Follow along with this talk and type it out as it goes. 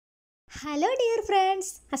Hello dear friends,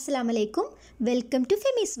 അസ്സലാമു അലൈക്കും. Welcome to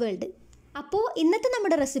Femi's world. അപ്പോൾ ഇന്നത്തെ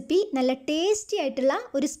നമ്മുടെ റെസിപ്പി നല്ല ടേസ്റ്റി ആയിട്ടുള്ള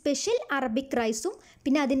ഒരു സ്പെഷ്യൽ അറബിക് റൈസും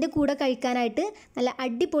പിന്നെ അതിൻ്റെ കൂടെ കഴിക്കാനായിട്ട് നല്ല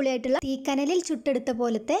അടിപൊളിയായിട്ടുള്ള തീക്കനലിൽ ചുട്ടെടുത്ത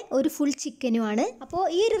പോലത്തെ ഒരു ഫുൾ ചിക്കനുമാണ്. അപ്പോൾ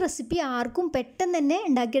ഈ ഒരു റെസിപ്പി ആർക്കും പെട്ടെന്ന് തന്നെ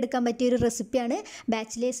ഉണ്ടാക്കിയെടുക്കാൻ പറ്റിയൊരു റെസിപ്പിയാണ്.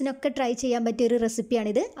 ബാച്ചിലേഴ്സിനൊക്കെ ട്രൈ ചെയ്യാൻ പറ്റിയൊരു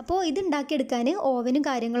റെസിപ്പിയാണിത്. അപ്പോൾ ഇത് ഉണ്ടാക്കിയെടുക്കാൻ ഓവനും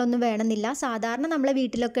കാര്യങ്ങളൊന്നും വേണമെന്നില്ല. സാധാരണ നമ്മളെ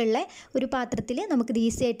വീട്ടിലൊക്കെ ഉള്ള ഒരു പാത്രത്തിൽ നമുക്കിത്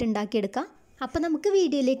ഈസി ആയിട്ട് ഉണ്ടാക്കിയെടുക്കാം. അപ്പോൾ നമുക്ക്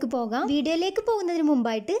വീഡിയോയിലേക്ക് പോകാം. വീഡിയോയിലേക്ക് പോകുന്നതിന്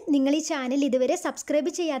മുമ്പായിട്ട് നിങ്ങൾ ഈ ചാനൽ ഇതുവരെ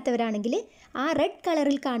സബ്സ്ക്രൈബ് ചെയ്യാത്തവരാണെങ്കിൽ ആ റെഡ്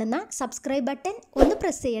കളറിൽ കാണുന്ന സബ്സ്ക്രൈബ് ബട്ടൺ ഒന്ന്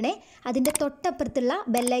പ്രസ് ചെയ്യണേ. അതിൻ്റെ തൊട്ടപ്പുറത്തുള്ള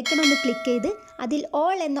ബെല്ലൈക്കൺ ഒന്ന് ക്ലിക്ക് ചെയ്ത് അതിൽ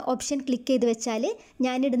ഓൾ എന്ന ഓപ്ഷൻ ക്ലിക്ക് ചെയ്ത് വെച്ചാൽ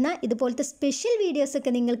ഞാനിടുന്ന ഇതുപോലത്തെ സ്പെഷ്യൽ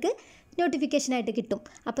വീഡിയോസൊക്കെ നിങ്ങൾക്ക് നോട്ടിഫിക്കേഷനായിട്ട് കിട്ടും.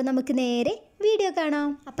 അപ്പോൾ നമുക്ക് നേരെ വീഡിയോ കാണാം.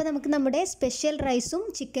 അപ്പോൾ നമുക്ക് നമ്മുടെ സ്പെഷ്യൽ റൈസും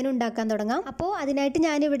ചിക്കനും ഉണ്ടാക്കാൻ തുടങ്ങാം. അപ്പോൾ അതിനായിട്ട്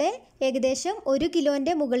ഞാനിവിടെ ഏകദേശം 1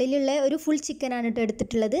 കിലോൻ്റെ മുകളിലുള്ള ഒരു ഫുൾ ചിക്കനാണ് കേട്ടോ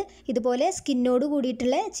എടുത്തിട്ടുള്ളത്. ഇതുപോലെ സ്കിന്നോട്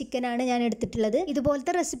കൂടിയിട്ടുള്ള ചിക്കനാണ് ഞാൻ എടുത്തിട്ടുള്ളത്.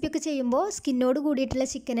 ഇതുപോലത്തെ റെസിപ്പിയൊക്കെ ചെയ്യുമ്പോൾ സ്കിന്നോട് കൂടിയിട്ടുള്ള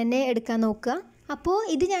ചിക്കൻ തന്നെ എടുക്കാൻ നോക്കുക. അപ്പോൾ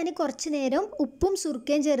ഇത് ഞാൻ കുറച്ച് നേരം ഉപ്പും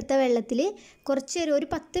സുർക്കയും ചേർത്ത വെള്ളത്തിൽ കുറച്ച് നേരം ഒരു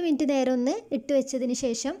 10 മിനിറ്റ് നേരം ഒന്ന് ഇട്ട് വെച്ചതിന്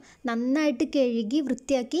ശേഷം നന്നായിട്ട് കഴുകി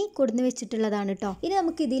വൃത്തിയാക്കി കൊടുന്ന് വെച്ചിട്ടുള്ളതാണ് കേട്ടോ. ഇനി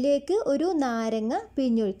നമുക്കിതിലേക്ക് ഒരു നാരങ്ങ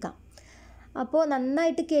പിഴിഞ്ഞൊഴിക്കാം. അപ്പോൾ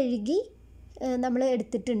നന്നായിട്ട് കഴുകി നമ്മൾ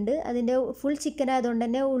എടുത്തിട്ടുണ്ട്. അതിൻ്റെ ഫുൾ ചിക്കൻ ആയതുകൊണ്ട്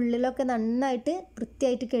തന്നെ ഉള്ളിലൊക്കെ നന്നായിട്ട്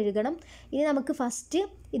വൃത്തിയായിട്ട് കഴുകണം. ഇനി നമുക്ക് ഫസ്റ്റ്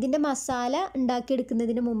ഇതിൻ്റെ മസാല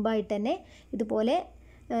ഉണ്ടാക്കിയെടുക്കുന്നതിന് മുമ്പായിട്ട് തന്നെ ഇതുപോലെ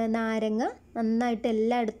നാരങ്ങ നന്നായിട്ട്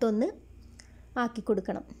എല്ലായിടത്തും ഒന്ന് ആക്കി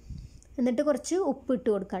കൊടുക്കണം. എന്നിട്ട് കുറച്ച് ഉപ്പ് ഇട്ട്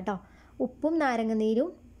കൊടുക്കാം കേട്ടോ. ഉപ്പും നാരങ്ങ നീരും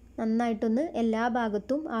നന്നായിട്ടൊന്ന് എല്ലാ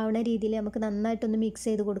ഭാഗത്തും ആവുന്ന രീതിയിൽ നമുക്ക് നന്നായിട്ടൊന്ന് മിക്സ്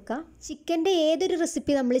ചെയ്ത് കൊടുക്കാം. ചിക്കൻ്റെ ഏതൊരു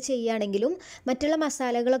റെസിപ്പി നമ്മൾ ചെയ്യുകയാണെങ്കിലും മറ്റുള്ള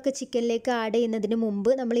മസാലകളൊക്കെ ചിക്കനിലേക്ക് ആഡ് ചെയ്യുന്നതിന്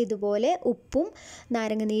മുമ്പ് നമ്മൾ ഇതുപോലെ ഉപ്പും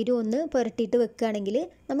നാരങ്ങ നീരും ഒന്ന് പുരട്ടിയിട്ട് വെക്കുകയാണെങ്കിൽ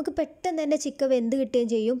നമുക്ക് പെട്ടെന്ന് തന്നെ ചിക്കൻ വെന്ത് കിട്ടുകയും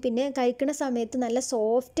ചെയ്യും. പിന്നെ കഴിക്കുന്ന സമയത്ത് നല്ല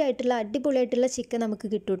സോഫ്റ്റ് ആയിട്ടുള്ള അടിപൊളിയായിട്ടുള്ള ചിക്കൻ നമുക്ക്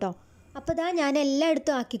കിട്ടും കേട്ടോ. അപ്പോൾ ഇതാ ഞാൻ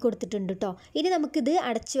എല്ലായിടത്തും ആക്കി കൊടുത്തിട്ടുണ്ട് കേട്ടോ. ഇനി നമുക്കിത്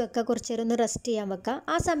അടച്ച് വെക്കാം, കുറച്ച് നേരം ഒന്ന് റെസ്റ്റ് ചെയ്യാൻ വെക്കാം.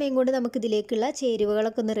 ആ സമയം കൊണ്ട് നമുക്കിതിലേക്കുള്ള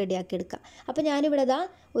ചേരുവകളൊക്കെ ഒന്ന് റെഡിയാക്കി എടുക്കാം. അപ്പോൾ ഞാനിവിടെ ഇതാ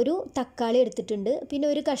ഒരു തക്കാളി എടുത്തിട്ടുണ്ട്, പിന്നെ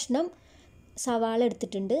ഒരു കഷ്ണം സവാള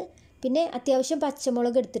എടുത്തിട്ടുണ്ട്, പിന്നെ അത്യാവശ്യം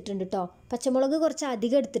പച്ചമുളക് എടുത്തിട്ടുണ്ട് കേട്ടോ. പച്ചമുളക് കുറച്ച്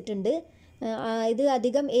അധികം എടുത്തിട്ടുണ്ട്. ഇത്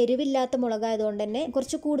അധികം എരിവില്ലാത്ത മുളകായതുകൊണ്ട് തന്നെ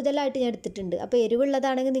കുറച്ച് കൂടുതലായിട്ട് ഞാൻ എടുത്തിട്ടുണ്ട്. അപ്പോൾ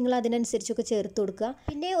എരിവുള്ളതാണെങ്കിൽ നിങ്ങൾ അതിനനുസരിച്ചൊക്കെ ചേർത്ത് കൊടുക്കുക.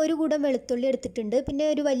 പിന്നെ ഒരു കൂടം വെളുത്തുള്ളി എടുത്തിട്ടുണ്ട്, പിന്നെ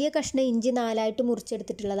ഒരു വലിയ കഷ്ണം ഇഞ്ചി 4ആയിട്ട്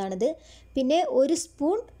മുറിച്ചെടുത്തിട്ടുള്ളതാണിത്. പിന്നെ 1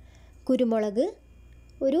 സ്പൂൺ കുരുമുളക്,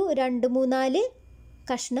 ഒരു 2-3-4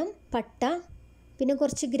 കഷ്ണം പട്ട, പിന്നെ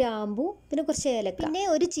കുറച്ച് ഗ്രാമ്പു, പിന്നെ കുറച്ച് ഏലക്ക, പിന്നെ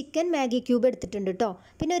ഒരു ചിക്കൻ മാഗി ക്യൂബ് എടുത്തിട്ടുണ്ട് കേട്ടോ.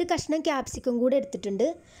 പിന്നെ ഒരു കഷ്ണം ക്യാപ്സിക്കം കൂടെ എടുത്തിട്ടുണ്ട്.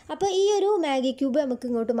 അപ്പോൾ ഈ ഒരു മാഗി ക്യൂബ് നമുക്ക്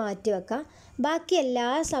ഇങ്ങോട്ട് മാറ്റി വെക്കാം. ബാക്കി എല്ലാ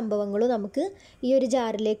സംഭവങ്ങളും നമുക്ക് ഈ ഒരു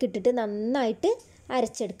ജാറിലേക്ക് ഇട്ടിട്ട് നന്നായിട്ട്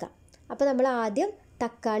അരച്ചെടുക്കാം. അപ്പോൾ നമ്മൾ ആദ്യം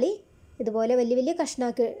തക്കാളി ഇതുപോലെ വലിയ വലിയ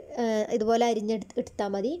കഷ്ണാക്കി ഇതുപോലെ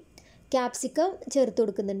അരിഞ്ഞെടുത്താൽ മതി. ക്യാപ്സിക്കം ചേർത്ത്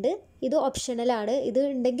കൊടുക്കുന്നുണ്ട്. ഇത് ഓപ്ഷണലാണ്, ഇത്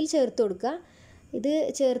ഉണ്ടെങ്കിൽ ചേർത്ത് കൊടുക്കുക. ഇത്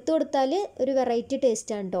ചേർത്ത് കൊടുത്താൽ ഒരു വെറൈറ്റി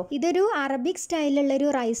ടേസ്റ്റാണ് കേട്ടോ. ഇതൊരു അറബിക് സ്റ്റൈലിലുള്ളൊരു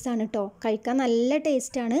റൈസാണ് കേട്ടോ. കഴിക്കാൻ നല്ല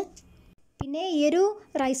ടേസ്റ്റാണ്. പിന്നെ ഈ ഒരു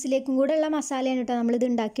റൈസിലേക്കും കൂടെ ഉള്ള മസാലയാണ് കേട്ടോ നമ്മളിത്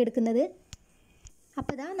ഉണ്ടാക്കിയെടുക്കുന്നത്.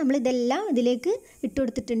 അപ്പോൾ ഇതാ നമ്മളിതെല്ലാം ഇതിലേക്ക് ഇട്ട്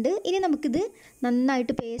കൊടുത്തിട്ടുണ്ട്. ഇനി നമുക്കിത്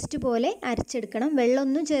നന്നായിട്ട് പേസ്റ്റ് പോലെ അരച്ചെടുക്കണം.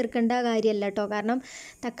 വെള്ളമൊന്നും ചേർക്കേണ്ട കാര്യമല്ല കേട്ടോ, കാരണം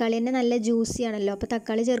തക്കാളി തന്നെ നല്ല ജ്യൂസിയാണല്ലോ. അപ്പോൾ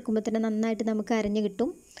തക്കാളി ചേർക്കുമ്പോൾ തന്നെ നന്നായിട്ട് നമുക്ക് അരഞ്ഞ്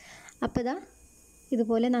കിട്ടും. അപ്പോൾ ഇതാ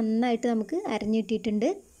ഇതുപോലെ നന്നായിട്ട് നമുക്ക് അരഞ്ഞിട്ടിട്ടുണ്ട്.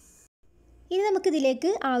 ഇനി നമുക്കിതിലേക്ക്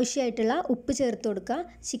ആവശ്യമായിട്ടുള്ള ഉപ്പ് ചേർത്ത് കൊടുക്കുക.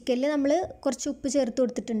 ചിക്കനിൽ നമ്മൾ കുറച്ച് ഉപ്പ് ചേർത്ത്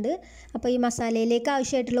കൊടുത്തിട്ടുണ്ട്. അപ്പോൾ ഈ മസാലയിലേക്ക്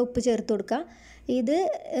ആവശ്യമായിട്ടുള്ള ഉപ്പ് ചേർത്ത് കൊടുക്കുക.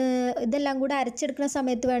 ഇതെല്ലാം കൂടെ അരച്ചെടുക്കുന്ന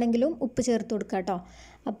സമയത്ത് വേണമെങ്കിലും ഉപ്പ് ചേർത്ത് കൊടുക്കുക കേട്ടോ.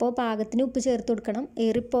 അപ്പോൾ പാകത്തിന് ഉപ്പ് ചേർത്ത് കൊടുക്കണം,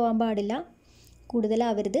 ഏറിപ്പോവാൻ പാടില്ല,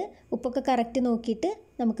 കൂടുതലാവരുത്. ഉപ്പൊക്കെ കറക്റ്റ് നോക്കിയിട്ട്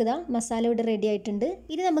നമുക്കിതാ മസാല ഇവിടെ റെഡി ആയിട്ടുണ്ട്.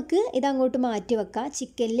 ഇനി നമുക്ക് ഇതങ്ങോട്ട് മാറ്റി വെക്കാം.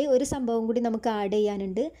 ചിക്കനിൽ ഒരു സംഭവം കൂടി നമുക്ക് ആഡ്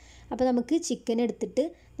ചെയ്യാനുണ്ട്. അപ്പോൾ നമുക്ക് ചിക്കൻ എടുത്തിട്ട്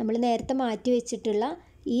നമ്മൾ നേരത്തെ മാറ്റി വെച്ചിട്ടുള്ള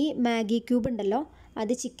ഈ മാഗി ക്യൂബ് ഉണ്ടല്ലോ,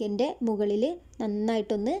 അത് ചിക്കൻ്റെ മുകളിൽ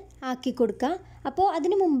നന്നായിട്ടൊന്ന് ആക്കി കൊടുക്കുക. അപ്പോൾ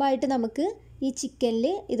അതിന് മുമ്പായിട്ട് നമുക്ക് ഈ ചിക്കനിൽ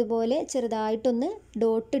ഇതുപോലെ ചെറുതായിട്ടൊന്ന്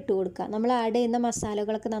ഡോട്ട് ഇട്ട് കൊടുക്കുക. നമ്മൾ ആഡ് ചെയ്യുന്ന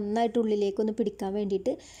മസാലകളൊക്കെ നന്നായിട്ട് ഉള്ളിലേക്കൊന്ന് പിടിക്കാൻ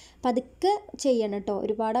വേണ്ടിയിട്ട് പതുക്കെ ചെയ്യണം കേട്ടോ.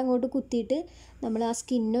 ഒരുപാട് അങ്ങോട്ട് കുത്തിയിട്ട് നമ്മൾ ആ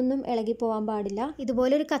സ്കിന്നൊന്നും ഇളകി പോകാൻ പാടില്ല.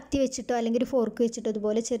 ഇതുപോലെ ഒരു കത്തി വെച്ചിട്ടോ അല്ലെങ്കിൽ ഒരു ഫോർക്ക് വെച്ചിട്ടോ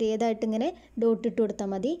ഇതുപോലെ ചെറിയതായിട്ട് ഇങ്ങനെ ഡോട്ട് ഇട്ട് കൊടുത്താൽ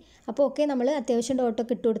മതി. അപ്പോൾ ഓക്കെ, നമ്മൾ അത്യാവശ്യം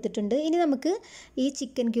ഡോട്ടൊക്കെ ഇട്ട് കൊടുത്തിട്ടുണ്ട്. ഇനി നമുക്ക് ഈ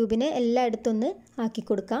ചിക്കൻ ക്യൂബിനെ എല്ലായിടത്തും ഒന്ന് ആക്കി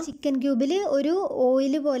കൊടുക്കാം. ചിക്കൻ ക്യൂബിൽ ഒരു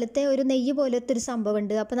ഓയിൽ പോലത്തെ ഒരു നെയ്യ് പോലത്തെ ഒരു സംഭവം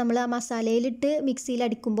ഉണ്ട്. അപ്പോൾ നമ്മൾ ആ മസാലയിലിട്ട് മിക്സിയിൽ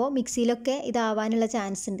അടിക്കുമ്പോൾ മിക്സിയിലൊക്കെ ഇതാവാനുള്ള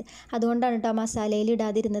ചാൻസ് ഉണ്ട്. അതുകൊണ്ടാണ് കേട്ടോ മസാലയിൽ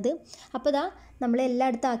ഇടാതിരുന്നത്. അപ്പോൾ ഇതാ നമ്മൾ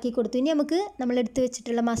എല്ലായിടത്തും ആക്കി കൊടുത്തു. ഇനി നമുക്ക് നമ്മളെടുത്ത്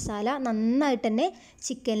വെച്ചിട്ടുള്ള മസാല നന്നായിട്ട് തന്നെ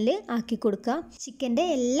ചിക്കനിൽ ആക്കി കൊടുക്കുക. ചിക്കൻ്റെ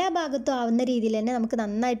എല്ലാ ഭാഗത്തും ആവുന്ന രീതിയിൽ തന്നെ നമുക്ക്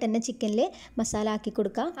നന്നായിട്ട് തന്നെ ചിക്കനിൽ മസാല ആക്കി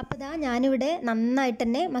കൊടുക്കാം. അപ്പോൾ ഇതാ ഞാനിവിടെ നന്നായിട്ട്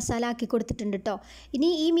തന്നെ മസാല ആക്കി കൊടുത്തിട്ടുണ്ട് കേട്ടോ.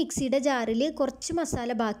 ഇനി ഈ മിക്സിയുടെ ജാറിൽ കുറച്ച്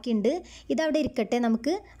മസാല ബാക്കിയുണ്ട്. ഇതവിടെ ഇരിക്കട്ടെ,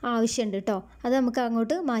 നമുക്ക് ആവശ്യമുണ്ട് കേട്ടോ. അത് നമുക്ക്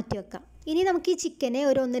അങ്ങോട്ട് മാറ്റി വെക്കാം. ഇനി നമുക്ക് ഈ ചിക്കനെ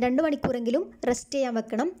ഒരു 1-2 മണിക്കൂറെങ്കിലും റെസ്റ്റ് ചെയ്യാൻ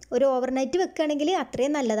വെക്കണം. ഒരു ഓവർനൈറ്റ് വെക്കുകയാണെങ്കിൽ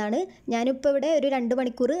അത്രയും നല്ലതാണ്. ഞാനിപ്പോൾ ഇവിടെ ഒരു 2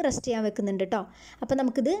 മണിക്കൂർ റെസ്റ്റ് ചെയ്യാൻ വെക്കുന്നുണ്ട് കേട്ടോ. അപ്പോൾ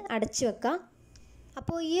നമുക്കിത് അടച്ച് വെക്കാം.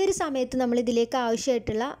 അപ്പോൾ ഈ ഒരു സമയത്ത് നമ്മൾ ഇതിലേക്ക്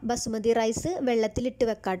ആവശ്യമായിട്ടുള്ള ബസുമതി റൈസ് വെള്ളത്തിലിട്ട്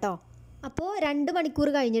വെക്കാം കേട്ടോ. അപ്പോൾ 2 മണിക്കൂർ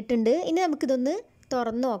കഴിഞ്ഞിട്ടുണ്ട്. ഇനി നമുക്കിതൊന്ന്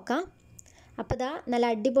തുറന്ന് നോക്കാം. അപ്പോൾ ഇതാ നല്ല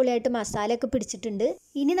അടിപൊളിയായിട്ട് മസാലയൊക്കെ പിടിച്ചിട്ടുണ്ട്.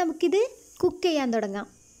 ഇനി നമുക്കിത് കുക്ക് ചെയ്യാൻ തുടങ്ങാം.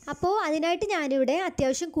 അപ്പോൾ അതിനായിട്ട് ഞാനിവിടെ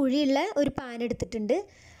അത്യാവശ്യം കുഴിയുള്ള ഒരു പാൻ എടുത്തിട്ടുണ്ട്.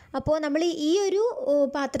 അപ്പോൾ നമ്മൾ ഈ ഒരു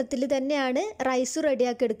പാത്രത്തിൽ തന്നെയാണ് റൈസ്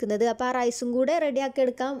റെഡിയാക്കി എടുക്കുന്നത്. അപ്പോൾ ആ റൈസും കൂടെ റെഡിയാക്കി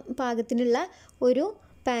എടുക്കാൻ പാകത്തിനുള്ള ഒരു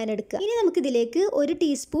പാൻ എടുക്കുക. ഇനി നമുക്കിതിലേക്ക് 1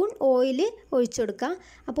 ടീസ്പൂൺ ഓയിൽ ഒഴിച്ചു കൊടുക്കാം.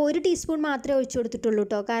 അപ്പോൾ 1 ടീസ്പൂൺ മാത്രമേ ഒഴിച്ചു കൊടുത്തിട്ടുള്ളൂ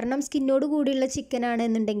കേട്ടോ. കാരണം സ്കിന്നോട് കൂടിയുള്ള ചിക്കൻ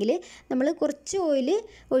ആണെന്നുണ്ടെങ്കിൽ നമ്മൾ കുറച്ച് ഓയിൽ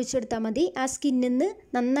ഒഴിച്ചു കൊടുത്താൽ മതി. ആ സ്കിന്നിൽ നിന്ന്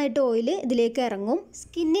നന്നായിട്ട് ഓയിൽ ഇതിലേക്ക് ഇറങ്ങും.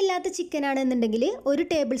 സ്കിന്നില്ലാത്ത ചിക്കൻ ആണെന്നുണ്ടെങ്കിൽ 1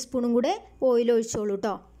 ടേബിൾ സ്പൂണും കൂടെ ഓയിൽ ഒഴിച്ചോളൂ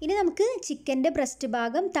കേട്ടോ. ഇനി നമുക്ക് ചിക്കൻ്റെ ബ്രസ്റ്റ്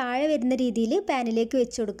ഭാഗം താഴെ വരുന്ന രീതിയിൽ പാനിലേക്ക്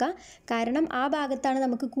വെച്ച് കൊടുക്കാം. കാരണം ആ ഭാഗത്താണ്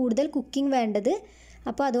നമുക്ക് കൂടുതൽ കുക്കിംഗ് വേണ്ടത്.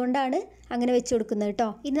 അപ്പോൾ അതുകൊണ്ടാണ് അങ്ങനെ വെച്ച് കൊടുക്കുന്നത് കേട്ടോ.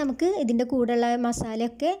 ഇനി നമുക്ക് ഇതിൻ്റെ കൂടെയുള്ള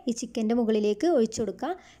മസാലയൊക്കെ ഈ ചിക്കൻ്റെ മുകളിലേക്ക് ഒഴിച്ചു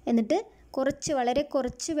കൊടുക്കാം. എന്നിട്ട് വളരെ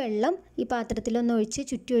കുറച്ച് വെള്ളം ഈ പാത്രത്തിലൊന്ന് ഒഴിച്ച്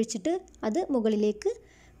ചുറ്റി ഒഴിച്ചിട്ട് അത് മുകളിലേക്ക്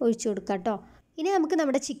ഒഴിച്ചു കൊടുക്കാം കേട്ടോ. ഇനി നമുക്ക്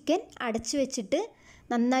നമ്മുടെ ചിക്കൻ അടച്ചു വെച്ചിട്ട്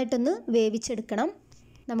നന്നായിട്ടൊന്ന് വേവിച്ചെടുക്കണം.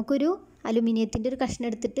 നമുക്കൊരു അലുമിനിയത്തിൻ്റെ ഒരു കഷ്ണം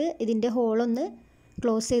എടുത്തിട്ട് ഇതിൻ്റെ ഹോളൊന്ന്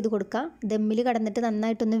ക്ലോസ് ചെയ്ത് കൊടുക്കാം. ദമ്മിൽ കടന്നിട്ട്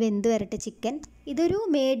നന്നായിട്ടൊന്ന് വെന്ത് വരട്ടെ ചിക്കൻ. ഇതൊരു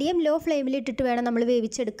മീഡിയം ലോ ഫ്ലെയിമിൽ ഇട്ടിട്ട് വേണം നമ്മൾ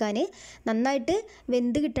വേവിച്ചെടുക്കാൻ. നന്നായിട്ട്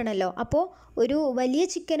വെന്ത് കിട്ടണമല്ലോ. അപ്പോൾ ഒരു വലിയ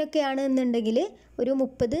ചിക്കനൊക്കെ ആണ് എന്നുണ്ടെങ്കിൽ ഒരു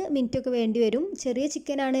 30 മിനിറ്റൊക്കെ വേണ്ടി വരും. ചെറിയ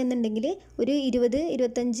ചിക്കനാണ് എന്നുണ്ടെങ്കിൽ ഒരു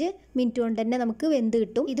 20-25 മിനിറ്റ് കൊണ്ട് തന്നെ നമുക്ക് വെന്ത്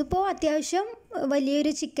കിട്ടും. ഇതിപ്പോൾ അത്യാവശ്യം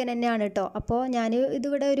വലിയൊരു ചിക്കൻ തന്നെയാണ് കേട്ടോ. അപ്പോൾ ഞാൻ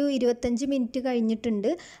ഇതിവിടെ ഒരു 25 മിനിറ്റ്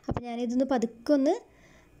കഴിഞ്ഞിട്ടുണ്ട്. അപ്പോൾ ഞാനിതൊന്ന് പതുക്കെ ഒന്ന്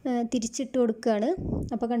തിരിച്ചിട്ട് കൊടുക്കുകയാണ്.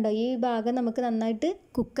 അപ്പോൾ കണ്ടോ, ഈ ഭാഗം നമുക്ക് നന്നായിട്ട്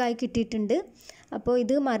കുക്കായി കിട്ടിയിട്ടുണ്ട്. അപ്പോൾ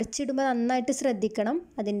ഇത് മറിച്ചിടുമ്പോൾ നന്നായിട്ട് ശ്രദ്ധിക്കണം.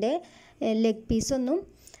 അതിൻ്റെ ലെഗ് പീസൊന്നും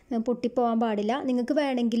പൊട്ടിപ്പോവാൻ പാടില്ല. നിങ്ങൾക്ക്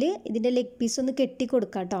വേണമെങ്കിൽ ഇതിൻ്റെ ലെഗ് പീസ് ഒന്ന്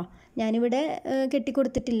കെട്ടിക്കൊടുക്കാം കേട്ടോ. ഞാനിവിടെ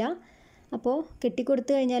കെട്ടിക്കൊടുത്തിട്ടില്ല. അപ്പോൾ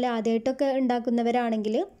കെട്ടിക്കൊടുത്തു കഴിഞ്ഞാൽ ആദ്യമായിട്ടൊക്കെ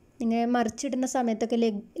ഉണ്ടാക്കുന്നവരാണെങ്കിൽ ഇങ്ങനെ മറിച്ചിടുന്ന സമയത്തൊക്കെ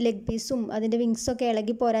ലെഗ് പീസും അതിൻ്റെ വിങ്സൊക്കെ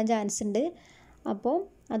ഇളകി പോരാൻ ചാൻസ് ഉണ്ട്. അപ്പോൾ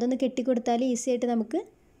അതൊന്ന് കെട്ടിക്കൊടുത്താൽ ഈസി ആയിട്ട് നമുക്ക്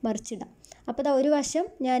മറിച്ചിടാം. അപ്പോൾ ഒരു വശം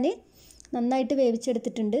ഞാൻ നന്നായിട്ട്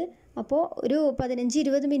വേവിച്ചെടുത്തിട്ടുണ്ട്. അപ്പോൾ ഒരു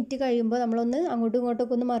 15-20 മിനിറ്റ് കഴിയുമ്പോൾ നമ്മളൊന്ന് അങ്ങോട്ടും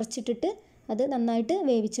ഇങ്ങോട്ടൊക്കെ ഒന്ന് മറിച്ചിട്ടിട്ട് അത് നന്നായിട്ട്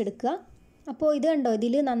വേവിച്ചെടുക്കുക. അപ്പോൾ ഇത് കണ്ടോ,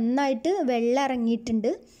 ഇതിൽ നന്നായിട്ട് വെള്ളം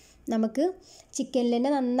ഇറങ്ങിയിട്ടുണ്ട്. നമുക്ക് ചിക്കനിൽ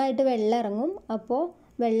തന്നെ നന്നായിട്ട് വെള്ളം ഇറങ്ങും. അപ്പോൾ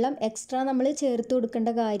വെള്ളം എക്സ്ട്രാ നമ്മൾ ചേർത്ത് കൊടുക്കേണ്ട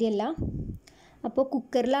കാര്യമല്ല. അപ്പോൾ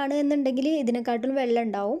കുക്കറിലാണ് എന്നുണ്ടെങ്കിൽ ഇതിനെക്കാട്ടും വെള്ളം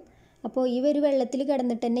ഉണ്ടാവും. അപ്പോൾ ഈ ഒരു വെള്ളത്തിൽ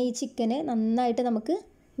കിടന്നിട്ട് തന്നെ ഈ ചിക്കനെ നന്നായിട്ട് നമുക്ക്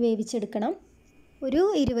വേവിച്ചെടുക്കണം. ഒരു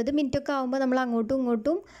 20 മിനിറ്റൊക്കെ ആകുമ്പോൾ നമ്മൾ അങ്ങോട്ടും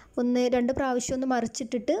ഇങ്ങോട്ടും 1-2 പ്രാവശ്യം ഒന്ന്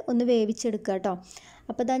മറിച്ചിട്ടിട്ട് ഒന്ന് വേവിച്ചെടുക്കുക കേട്ടോ.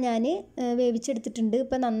 അപ്പോൾ ഇതാ ഞാൻ വേവിച്ചെടുത്തിട്ടുണ്ട്.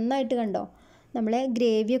 ഇപ്പോൾ നന്നായിട്ട് കണ്ടോ, നമ്മളെ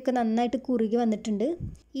ഗ്രേവിയൊക്കെ നന്നായിട്ട് കുറുകി വന്നിട്ടുണ്ട്.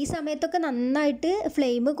 ഈ സമയത്തൊക്കെ നന്നായിട്ട്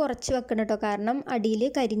ഫ്ലെയിം കുറച്ച് വെക്കണം കേട്ടോ. കാരണം അടിയിൽ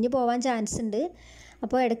കരിഞ്ഞു പോവാൻ ചാൻസ് ഉണ്ട്.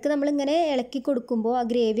 അപ്പോൾ ഇടയ്ക്ക് നമ്മളിങ്ങനെ ഇളക്കി കൊടുക്കുമ്പോൾ ആ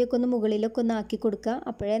ഗ്രേവിയൊക്കെ ഒന്ന് മുകളിലൊക്കെ ഒന്ന് ആക്കി കൊടുക്കുക.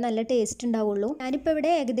 അപ്പോഴേ നല്ല ടേസ്റ്റ് ഉണ്ടാവുള്ളൂ. ഞാനിപ്പോൾ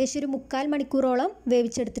ഇവിടെ ഏകദേശം ഒരു 3/4 മണിക്കൂറോളം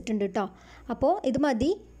വേവിച്ചെടുത്തിട്ടുണ്ട് കേട്ടോ. അപ്പോൾ ഇത് മതി,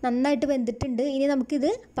 നന്നായിട്ട് വെന്തിട്ടുണ്ട്. ഇനി നമുക്കിത്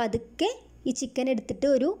പതുക്കെ ഈ ചിക്കൻ എടുത്തിട്ട്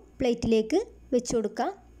ഒരു പ്ലേറ്റിലേക്ക് വെച്ച്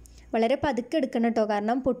കൊടുക്കാം. വളരെ പതുക്കെ എടുക്കണം കേട്ടോ,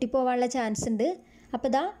 കാരണം പൊട്ടിപ്പോവാനുള്ള ചാൻസ് ഉണ്ട്. അപ്പോൾ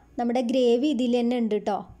ഇതാ നമ്മുടെ ഗ്രേവി ഇതിൽ തന്നെ ഉണ്ട്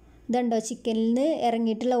കേട്ടോ. ഇതുണ്ടോ, ചിക്കനിൽ നിന്ന്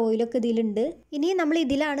ഇറങ്ങിയിട്ടുള്ള ഓയിലൊക്കെ ഇതിലുണ്ട്. ഇനി നമ്മൾ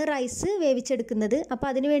ഇതിലാണ് റൈസ് വേവിച്ചെടുക്കുന്നത്. അപ്പോൾ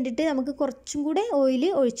അതിന് വേണ്ടിയിട്ട് നമുക്ക് കുറച്ചും കൂടെ ഓയിൽ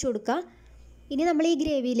ഒഴിച്ചു കൊടുക്കാം. ഇനി നമ്മൾ ഈ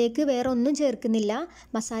ഗ്രേവിയിലേക്ക് വേറെ ഒന്നും ചേർക്കുന്നില്ല.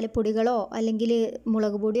 മസാലപ്പൊടികളോ അല്ലെങ്കിൽ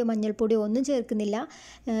മുളക് പൊടിയോ മഞ്ഞൾപ്പൊടിയോ ഒന്നും ചേർക്കുന്നില്ല.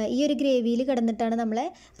 ഈ ഒരു ഗ്രേവിയിൽ കിടന്നിട്ടാണ് നമ്മളെ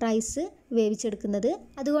റൈസ് വേവിച്ചെടുക്കുന്നത്.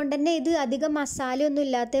 അതുകൊണ്ട് തന്നെ ഇത് അധികം മസാലയൊന്നും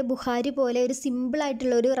ഇല്ലാത്ത ബുഹാരി പോലെ ഒരു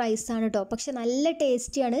സിമ്പിളായിട്ടുള്ള ഒരു റൈസാണ് കേട്ടോ. പക്ഷെ നല്ല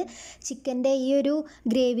ടേസ്റ്റിയാണ്. ചിക്കൻ്റെ ഈ ഒരു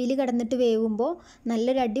ഗ്രേവിയിൽ കിടന്നിട്ട് വേവുമ്പോൾ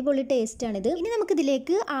നല്ലൊരു അടിപൊളി ടേസ്റ്റാണിത്. ഇനി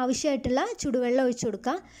നമുക്കിതിലേക്ക് ആവശ്യമായിട്ടുള്ള ചുടുവെള്ളം ഒഴിച്ചു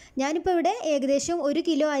കൊടുക്കാം. ഞാനിപ്പോൾ ഇവിടെ ഏകദേശം 1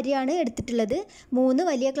 കിലോ അരിയാണ് എടുത്തിട്ടുള്ളത്. 3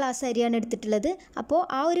 വലിയ ഗ്ലാസ് അരിയാണ് എടുത്തിട്ടുള്ളത്. അപ്പോൾ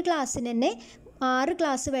ആ ഒരു ഗ്ലാസ്സിന് തന്നെ 6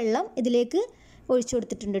 ഗ്ലാസ് വെള്ളം ഇതിലേക്ക് ഒഴിച്ചു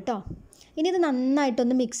കൊടുത്തിട്ടുണ്ട് കേട്ടോ. ഇനി ഇത്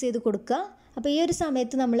നന്നായിട്ടൊന്ന് മിക്സ് ചെയ്ത് കൊടുക്കുക. അപ്പോൾ ഈ ഒരു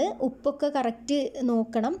സമയത്ത് നമ്മൾ ഉപ്പൊക്കെ കറക്റ്റ്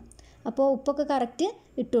നോക്കണം. അപ്പോൾ ഉപ്പൊക്കെ കറക്റ്റ്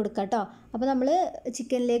ഇട്ട് കൊടുക്കുക കേട്ടോ. അപ്പോൾ നമ്മൾ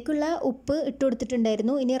ചിക്കനിലേക്കുള്ള ഉപ്പ് ഇട്ട്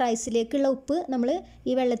കൊടുത്തിട്ടുണ്ടായിരുന്നു. ഇനി റൈസിലേക്കുള്ള ഉപ്പ് നമ്മൾ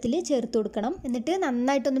ഈ വെള്ളത്തിൽ ചേർത്ത് കൊടുക്കണം. എന്നിട്ട്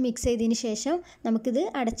നന്നായിട്ടൊന്ന് മിക്സ് ചെയ്തതിന് ശേഷം നമുക്കിത്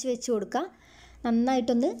അടച്ച് വെച്ച് കൊടുക്കാം.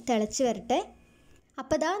 നന്നായിട്ടൊന്ന് തിളച്ച് വരട്ടെ.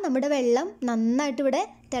 അപ്പോൾ ദാ നമ്മുടെ വെള്ളം നന്നായിട്ട് ഇവിടെ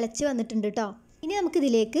തിളച്ച് വന്നിട്ടുണ്ട് കേട്ടോ. ഇനി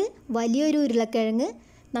നമുക്കിതിലേക്ക് വലിയൊരു ഉരുളക്കിഴങ്ങ്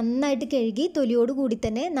നന്നായിട്ട് കഴുകി തൊലിയോട് കൂടി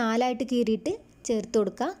തന്നെ 4ആയിട്ട് കീറിയിട്ട് ചേർത്ത്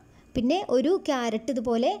കൊടുക്കുക. പിന്നെ ഒരു ക്യാരറ്റ്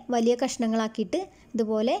ഇതുപോലെ വലിയ കഷ്ണങ്ങളാക്കിയിട്ട്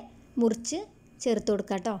ഇതുപോലെ മുറിച്ച് ചേർത്ത്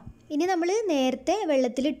കൊടുക്കുക കേട്ടോ. ഇനി നമ്മൾ നേരത്തെ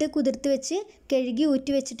വെള്ളത്തിലിട്ട് കുതിർത്ത് വെച്ച് കഴുകി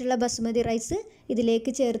ഊറ്റി വെച്ചിട്ടുള്ള ബസുമതി റൈസ്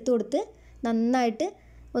ഇതിലേക്ക് ചേർത്ത് കൊടുത്ത് നന്നായിട്ട്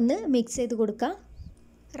ഒന്ന് മിക്സ് ചെയ്ത് കൊടുക്കുക.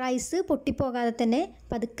 റൈസ് പൊട്ടിപ്പോകാതെ തന്നെ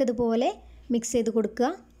പതുക്കെ ഇതുപോലെ മിക്സ് ചെയ്ത് കൊടുക്കുക.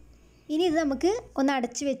 ഇനി ഇത് നമുക്ക് ഒന്ന്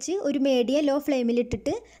അടച്ച് വെച്ച് ഒരു മീഡിയം ലോ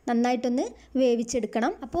ഫ്ലെയിമിലിട്ടിട്ട് നന്നായിട്ടൊന്ന്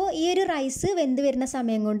വേവിച്ചെടുക്കണം. അപ്പോൾ ഈ ഒരു റൈസ് വെന്ത് വരുന്ന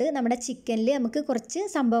സമയം കൊണ്ട് നമ്മുടെ ചിക്കനിൽ നമുക്ക് കുറച്ച്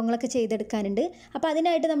സംഭവങ്ങളൊക്കെ ചെയ്തെടുക്കാനുണ്ട്. അപ്പോൾ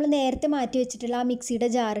അതിനായിട്ട് നമ്മൾ നേരത്തെ മാറ്റി വെച്ചിട്ടുള്ള ആ മിക്സിയുടെ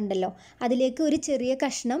ജാറുണ്ടല്ലോ, അതിലേക്ക് ഒരു ചെറിയ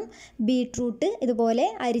കഷ്ണം ബീട്രൂട്ട് ഇതുപോലെ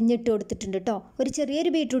അരിഞ്ഞിട്ട് കൊടുത്തിട്ടുണ്ട് കേട്ടോ. ഒരു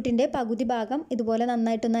ചെറിയൊരു ബീട്രൂട്ടിൻ്റെ പകുതി ഭാഗം ഇതുപോലെ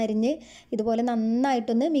നന്നായിട്ടൊന്ന് അരിഞ്ഞ് ഇതുപോലെ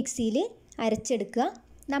നന്നായിട്ടൊന്ന് മിക്സിയിൽ അരച്ചെടുക്കുക.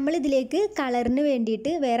 നമ്മളിതിലേക്ക് കളറിന്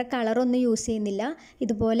വേണ്ടിയിട്ട് വേറെ കളറൊന്നും യൂസ് ചെയ്യുന്നില്ല.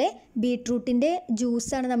 ഇതുപോലെ ബീട്രൂട്ടിൻ്റെ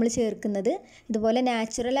ജ്യൂസാണ് നമ്മൾ ചേർക്കുന്നത്. ഇതുപോലെ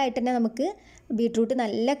നാച്ചുറലായിട്ട് തന്നെ നമുക്ക് ബീട്രൂട്ട്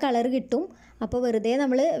നല്ല കളർ കിട്ടും. അപ്പോൾ വെറുതെ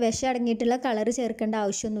നമ്മൾ വിഷം അടങ്ങിയിട്ടുള്ള കളർ ചേർക്കേണ്ട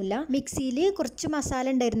ആവശ്യമൊന്നുമില്ല. മിക്സിയിൽ കുറച്ച്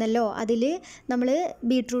മസാല ഉണ്ടായിരുന്നല്ലോ, അതിൽ നമ്മൾ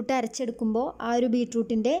ബീട്രൂട്ട് അരച്ചെടുക്കുമ്പോൾ ആ ഒരു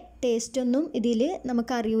ബീട്രൂട്ടിൻ്റെ ടേസ്റ്റൊന്നും ഇതിൽ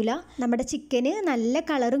നമുക്കറിയില്ല. നമ്മുടെ ചിക്കന് നല്ല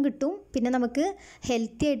കളറും കിട്ടും, പിന്നെ നമുക്ക്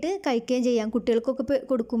ഹെൽത്തി ആയിട്ട് കഴിക്കുകയും ചെയ്യാം. കുട്ടികൾക്കൊക്കെ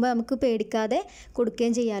കൊടുക്കുമ്പോൾ നമുക്ക് പേടിക്കാതെ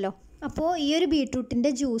കൊടുക്കുകയും ചെയ്യാമല്ലോ. അപ്പോൾ ഈ ഒരു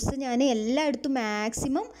ബീട്രൂട്ടിൻ്റെ ജ്യൂസ് ഞാൻ എല്ലായിടത്തും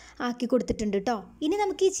മാക്സിമം ആക്കി കൊടുത്തിട്ടുണ്ട് കേട്ടോ. ഇനി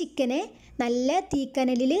നമുക്ക് ഈ ചിക്കനെ നല്ല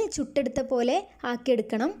തീക്കനലിൽ ചുട്ടെടുത്ത പോലെ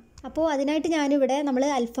ആക്കിയെടുക്കണം. അപ്പോൾ അതിനായിട്ട് ഞാനിവിടെ നമ്മൾ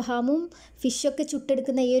അൽഫഹാമും ഫിഷൊക്കെ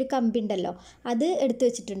ചുട്ടെടുക്കുന്ന ഈ ഒരു കമ്പി ഉണ്ടല്ലോ, അത് എടുത്തു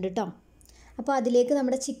വെച്ചിട്ടുണ്ട് കേട്ടോ. അപ്പോൾ അതിലേക്ക്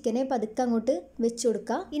നമ്മുടെ ചിക്കനെ പതുക്കെ അങ്ങോട്ട് വെച്ച്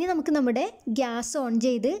കൊടുക്കുക. ഇനി നമുക്ക് നമ്മുടെ ഗ്യാസ് ഓൺ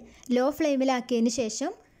ചെയ്ത് ലോ ഫ്ലെയിമിലാക്കിയതിന്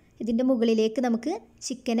ശേഷം ഇതിൻ്റെ മുകളിലേക്ക് നമുക്ക്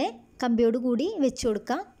ചിക്കനെ കമ്പിയോട് കൂടി വെച്ച്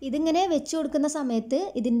കൊടുക്കാം. ഇതിങ്ങനെ വെച്ച് കൊടുക്കുന്ന സമയത്ത്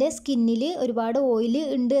ഇതിൻ്റെ സ്കിന്നിൽ ഒരുപാട് ഓയിൽ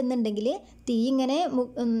ഉണ്ട് എന്നുണ്ടെങ്കിൽ തീ ഇങ്ങനെ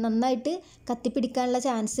നന്നായിട്ട് കത്തിപ്പിടിക്കാനുള്ള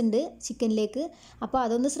ചാൻസ് ഉണ്ട് ചിക്കനിലേക്ക്. അപ്പോൾ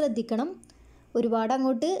അതൊന്ന് ശ്രദ്ധിക്കണം. ഒരുപാട്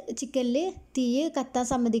അങ്ങോട്ട് ചിക്കനിൽ തീ കത്താൻ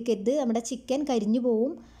സമ്മതിക്കരുത്, നമ്മുടെ ചിക്കൻ കരിഞ്ഞു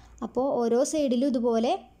പോവും. അപ്പോൾ ഓരോ സൈഡിലും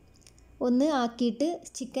ഇതുപോലെ ഒന്ന് ആക്കിയിട്ട്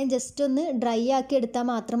ചിക്കൻ ജസ്റ്റ് ഒന്ന് ഡ്രൈ ആക്കി എടുത്താൽ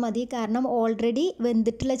മാത്രം മതി. കാരണം ഓൾറെഡി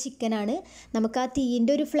വെന്തിട്ടുള്ള ചിക്കനാണ്. നമുക്ക് ആ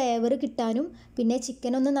തീയിൻ്റെ ഒരു ഫ്ലേവർ കിട്ടാനും പിന്നെ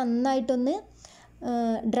ചിക്കൻ ഒന്ന് നന്നായിട്ടൊന്ന്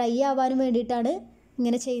ഡ്രൈ ആവാനും വേണ്ടിയിട്ടാണ്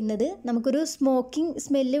ഇങ്ങനെ ചെയ്യുന്നത്. നമുക്കൊരു സ്മോക്കിംഗ്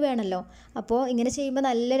സ്മെല്ല് വേണമല്ലോ, അപ്പോൾ ഇങ്ങനെ ചെയ്യുമ്പോൾ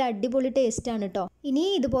നല്ലൊരു അടിപൊളി ടേസ്റ്റാണ് കേട്ടോ. ഇനി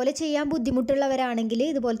ഇതുപോലെ ചെയ്യാൻ ബുദ്ധിമുട്ടുള്ളവരാണെങ്കിൽ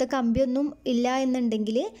ഇതുപോലത്തെ കമ്പിയൊന്നും ഇല്ല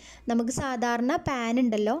എന്നുണ്ടെങ്കിൽ നമുക്ക് സാധാരണ പാൻ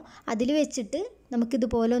ഉണ്ടല്ലോ, അതിൽ വെച്ചിട്ട്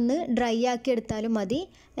നമുക്കിതുപോലെ ഒന്ന് ഡ്രൈ ആക്കി എടുത്താലും മതി.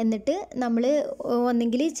 എന്നിട്ട് നമ്മൾ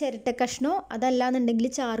ഒന്നെങ്കിൽ ചിരട്ട കഷ്ണോ അതല്ലാന്നുണ്ടെങ്കിൽ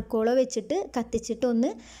ചാർക്കോളോ വെച്ചിട്ട് കത്തിച്ചിട്ട്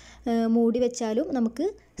ഒന്ന് മൂടി വെച്ചാലും നമുക്ക്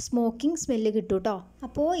സ്മോക്കിംഗ് സ്മെല്ല് കിട്ടും കേട്ടോ.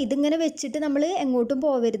 അപ്പോൾ ഇതിങ്ങനെ വെച്ചിട്ട് നമ്മൾ എങ്ങോട്ടും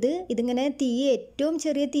പോവരുത്. ഇതിങ്ങനെ തീ ഏറ്റവും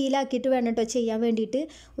ചെറിയ തീയിലാക്കിയിട്ട് വേണം കേട്ടോ ചെയ്യാൻ വേണ്ടിയിട്ട്.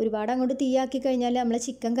 ഒരുപാട് അങ്ങോട്ട് തീയാക്കി കഴിഞ്ഞാൽ നമ്മളെ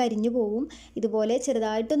ചിക്കൻ കരിഞ്ഞു പോവും. ഇതുപോലെ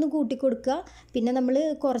ചെറുതായിട്ടൊന്ന് കൂട്ടി കൊടുക്കുക, പിന്നെ നമ്മൾ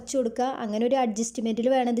കുറച്ച് കൊടുക്കുക. അങ്ങനെ ഒരു അഡ്ജസ്റ്റ്മെൻറ്റിൽ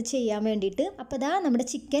വേണം ഇത് ചെയ്യാൻ വേണ്ടിയിട്ട്. അപ്പോൾ ദാ നമ്മുടെ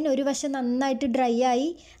ചിക്കൻ ഒരു വശം നന്നായിട്ട് ഡ്രൈ ആയി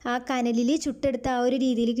ആ കനലിൽ ചുട്ടെടുത്ത ആ ഒരു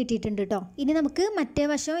രീതിയിൽ കിട്ടിയിട്ടുണ്ട് കേട്ടോ. ഇനി നമുക്ക് മറ്റേ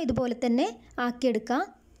വശം ഇതുപോലെ തന്നെ ആക്കിയെടുക്കാം.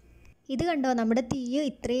 ഇത് കണ്ടോ, നമ്മുടെ തീ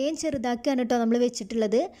ഇത്രയും ചെറുതാക്കിയാണ് കേട്ടോ നമ്മൾ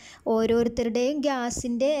വെച്ചിട്ടുള്ളത്. ഓരോരുത്തരുടെയും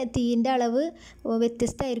ഗ്യാസിൻ്റെ തീയിൻ്റെ അളവ്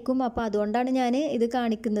വ്യത്യസ്തമായിരിക്കും. അപ്പോൾ അതുകൊണ്ടാണ് ഞാൻ ഇത്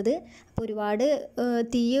കാണിക്കുന്നത്. അപ്പോൾ ഒരുപാട്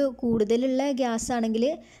തീ കൂടുതലുള്ള ഗ്യാസ് ആണെങ്കിൽ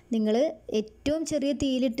നിങ്ങൾ ഏറ്റവും ചെറിയ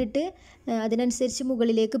തീയിലിട്ടിട്ട് അതിനനുസരിച്ച്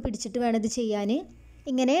മുകളിലേക്ക് പിടിച്ചിട്ട് വേണം ഇത് ചെയ്യാൻ.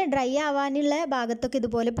 ഇങ്ങനെ ഡ്രൈ ആവാനുള്ള ഭാഗത്തൊക്കെ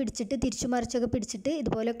ഇതുപോലെ പിടിച്ചിട്ട് തിരിച്ചു മറിച്ചൊക്കെ പിടിച്ചിട്ട്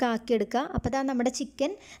ഇതുപോലെയൊക്കെ ആക്കിയെടുക്കുക. അപ്പോൾ അതാ നമ്മുടെ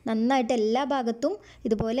ചിക്കൻ നന്നായിട്ട് എല്ലാ ഭാഗത്തും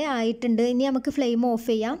ഇതുപോലെ ആയിട്ടുണ്ട്. ഇനി നമുക്ക് ഫ്ലെയിം ഓഫ്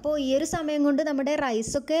ചെയ്യാം. അപ്പോൾ ഈ ഒരു സമയം കൊണ്ട് നമ്മുടെ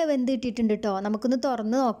റൈസൊക്കെ വെന്ത് കിട്ടിയിട്ടുണ്ട് കേട്ടോ. നമുക്കൊന്ന്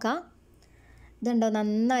തുറന്ന് നോക്കാം. ഇതുണ്ടോ,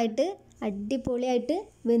 നന്നായിട്ട് അടിപൊളിയായിട്ട്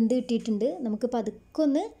വെന്ത് കിട്ടിയിട്ടുണ്ട്. നമുക്ക് പതുക്കെ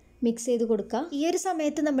ഒന്ന് മിക്സ് ചെയ്ത് കൊടുക്കാം. ഈ ഒരു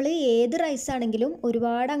സമയത്ത് നമ്മൾ ഏത് റൈസാണെങ്കിലും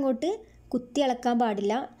ഒരുപാട് അങ്ങോട്ട് കുത്തി ഇളക്കാൻ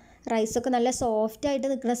പാടില്ല. റൈസൊക്കെ നല്ല സോഫ്റ്റ് ആയിട്ട്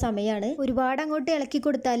നിൽക്കുന്ന സമയമാണ്. ഒരുപാട് അങ്ങോട്ട് ഇളക്കി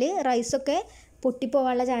കൊടുത്താൽ റൈസൊക്കെ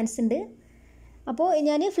പൊട്ടിപ്പോകാനുള്ള ചാൻസ് ഉണ്ട്. അപ്പോൾ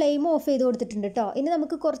ഞാൻ ഫ്ലെയിം ഓഫ് ചെയ്ത് കൊടുത്തിട്ടുണ്ട് കേട്ടോ. ഇനി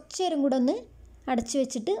നമുക്ക് കുറച്ച് നേരം കൂടെ ഒന്ന് അടച്ച്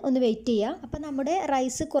വെച്ചിട്ട് ഒന്ന് വെയിറ്റ് ചെയ്യാം. അപ്പോൾ നമ്മുടെ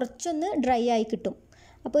റൈസ് കുറച്ചൊന്ന് ഡ്രൈ ആയി കിട്ടും.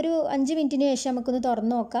 അപ്പോൾ ഒരു 5 മിനിറ്റിന് ശേഷം നമുക്കൊന്ന്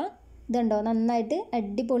തുറന്ന് നോക്കാം. ഇതുണ്ടോ, നന്നായിട്ട്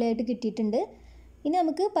അടിപൊളിയായിട്ട് കിട്ടിയിട്ടുണ്ട്. ഇനി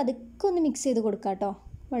നമുക്ക് പതുക്കെ ഒന്ന് മിക്സ് ചെയ്ത് കൊടുക്കാം കേട്ടോ.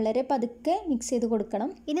 വളരെ പതുക്കെ മിക്സ് ചെയ്ത് കൊടുക്കണം.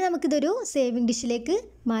 ഇനി നമുക്കിതൊരു സേവിങ് ഡിഷിലേക്ക്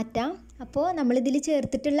മാറ്റാം. അപ്പോൾ നമ്മളിതിൽ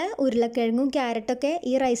ചേർത്തിട്ടുള്ള ഉരുളക്കിഴങ്ങും ക്യാരറ്റൊക്കെ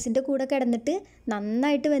ഈ റൈസിൻ്റെ കൂടെ കിടന്നിട്ട്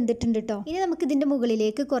നന്നായിട്ട് വെന്തിട്ടുണ്ട് കേട്ടോ. ഇനി നമുക്കിതിൻ്റെ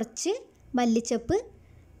മുകളിലേക്ക് കുറച്ച് മല്ലിച്ചപ്പ്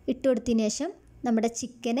ഇട്ട് കൊടുത്തതിന് ശേഷം നമ്മുടെ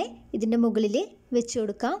ചിക്കനെ ഇതിൻ്റെ മുകളിൽ വെച്ച്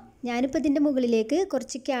കൊടുക്കാം. ഞാനിപ്പോൾ ഇതിൻ്റെ മുകളിലേക്ക്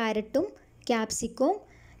കുറച്ച് ക്യാരറ്റും ക്യാപ്സിക്കവും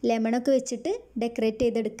ലെമണൊക്കെ വെച്ചിട്ട് ഡെക്കറേറ്റ്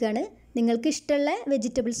ചെയ്തെടുക്കുകയാണ്. നിങ്ങൾക്ക് ഇഷ്ടമുള്ള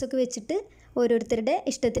വെജിറ്റബിൾസൊക്കെ വെച്ചിട്ട് ഓരോരുത്തരുടെ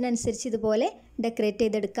ഇഷ്ടത്തിനനുസരിച്ച് ഇതുപോലെ ഡെക്കറേറ്റ്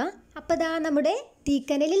ചെയ്തെടുക്കാം. അപ്പോൾ ദാ നമ്മുടെ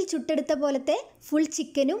തീക്കനലിൽ ചുട്ടെടുത്ത പോലത്തെ ഫുൾ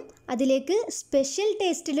ചിക്കനും അതിലേക്ക് സ്പെഷ്യൽ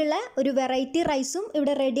ടേസ്റ്റിലുള്ള ഒരു വെറൈറ്റി റൈസും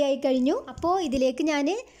ഇവിടെ റെഡി ആയി കഴിഞ്ഞു. അപ്പോൾ ഇതിലേക്ക് ഞാൻ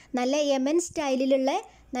നല്ല യമൻ സ്റ്റൈലിലുള്ള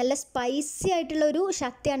നല്ല സ്പൈസി ആയിട്ടുള്ള ഒരു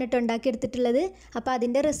ശക്തിയാണ് കേട്ടോ ഉണ്ടാക്കിയെടുത്തിട്ടുള്ളത്. അപ്പോൾ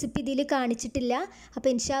അതിൻ്റെ റെസിപ്പി ഇതിൽ കാണിച്ചിട്ടില്ല. അപ്പോൾ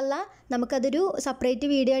ഇൻഷാ അല്ലാഹ് നമുക്കതൊരു സെപ്പറേറ്റ്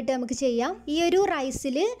വീഡിയോ ആയിട്ട് നമുക്ക് ചെയ്യാം. ഈ ഒരു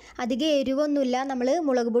റൈസിൽ അധികം എരിവൊന്നുമില്ല, നമ്മൾ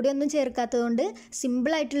മുളക് പൊടിയൊന്നും ചേർക്കാത്തതുകൊണ്ട്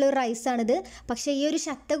സിമ്പിളായിട്ടുള്ളൊരു റൈസാണിത്. പക്ഷേ ഈ ഒരു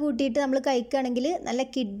ശക്തി കൂട്ടിയിട്ട് നമ്മൾ കഴിക്കുകയാണെങ്കിൽ നല്ല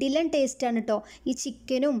കിഡിലൻ ടേസ്റ്റാണ് കേട്ടോ. ഈ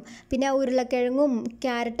ചിക്കനും പിന്നെ ഉരുളക്കിഴങ്ങും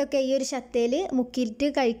ക്യാരറ്റൊക്കെ ഈ ഒരു ശക്തിയിൽ മുക്കിയിട്ട്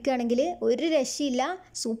കഴിക്കുകയാണെങ്കിൽ ഒരു രക്ഷയില്ല,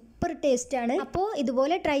 സൂപ്പർ ടേസ്റ്റാണ്. അപ്പോൾ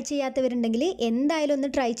ഇതുപോലെ ട്രൈ ചെയ്യാത്തവരുണ്ടെങ്കിൽ എന്തായാലും ഒന്ന്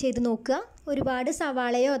ട്രൈ ചെയ്ത് നോക്കുക. ഒരുപാട്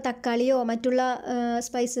സവാളയോ തക്കാളിയോ മറ്റുള്ള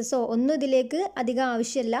സ്പൈസസോ ഒന്നും ഇതിലേക്ക് അധികം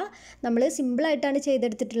ആവശ്യമില്ല, നമ്മൾ സിമ്പിളായിട്ടാണ്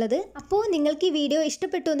ചെയ്തെടുത്തിട്ടുള്ളത്. അപ്പോൾ നിങ്ങൾക്ക് ഈ വീഡിയോ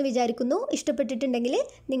ഇഷ്ടപ്പെട്ടു എന്ന് വിചാരിക്കുന്നു. ഇഷ്ടപ്പെട്ടിട്ടുണ്ടെങ്കിൽ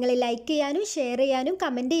നിങ്ങൾ ലൈക്ക് ചെയ്യാനും ഷെയർ ചെയ്യാനും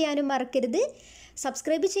കമൻറ്റ് ചെയ്യാനും മറക്കരുത്.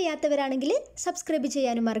 സബ്സ്ക്രൈബ് ചെയ്യാത്തവരാണെങ്കിൽ സബ്സ്ക്രൈബ്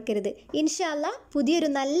ചെയ്യാനും മറക്കരുത്. ഇൻഷാ അല്ലാഹ് പുതിയൊരു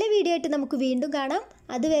നല്ല വീഡിയോ ആയിട്ട് നമുക്ക് വീണ്ടും കാണാം.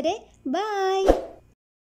 അതുവരെ ബൈ.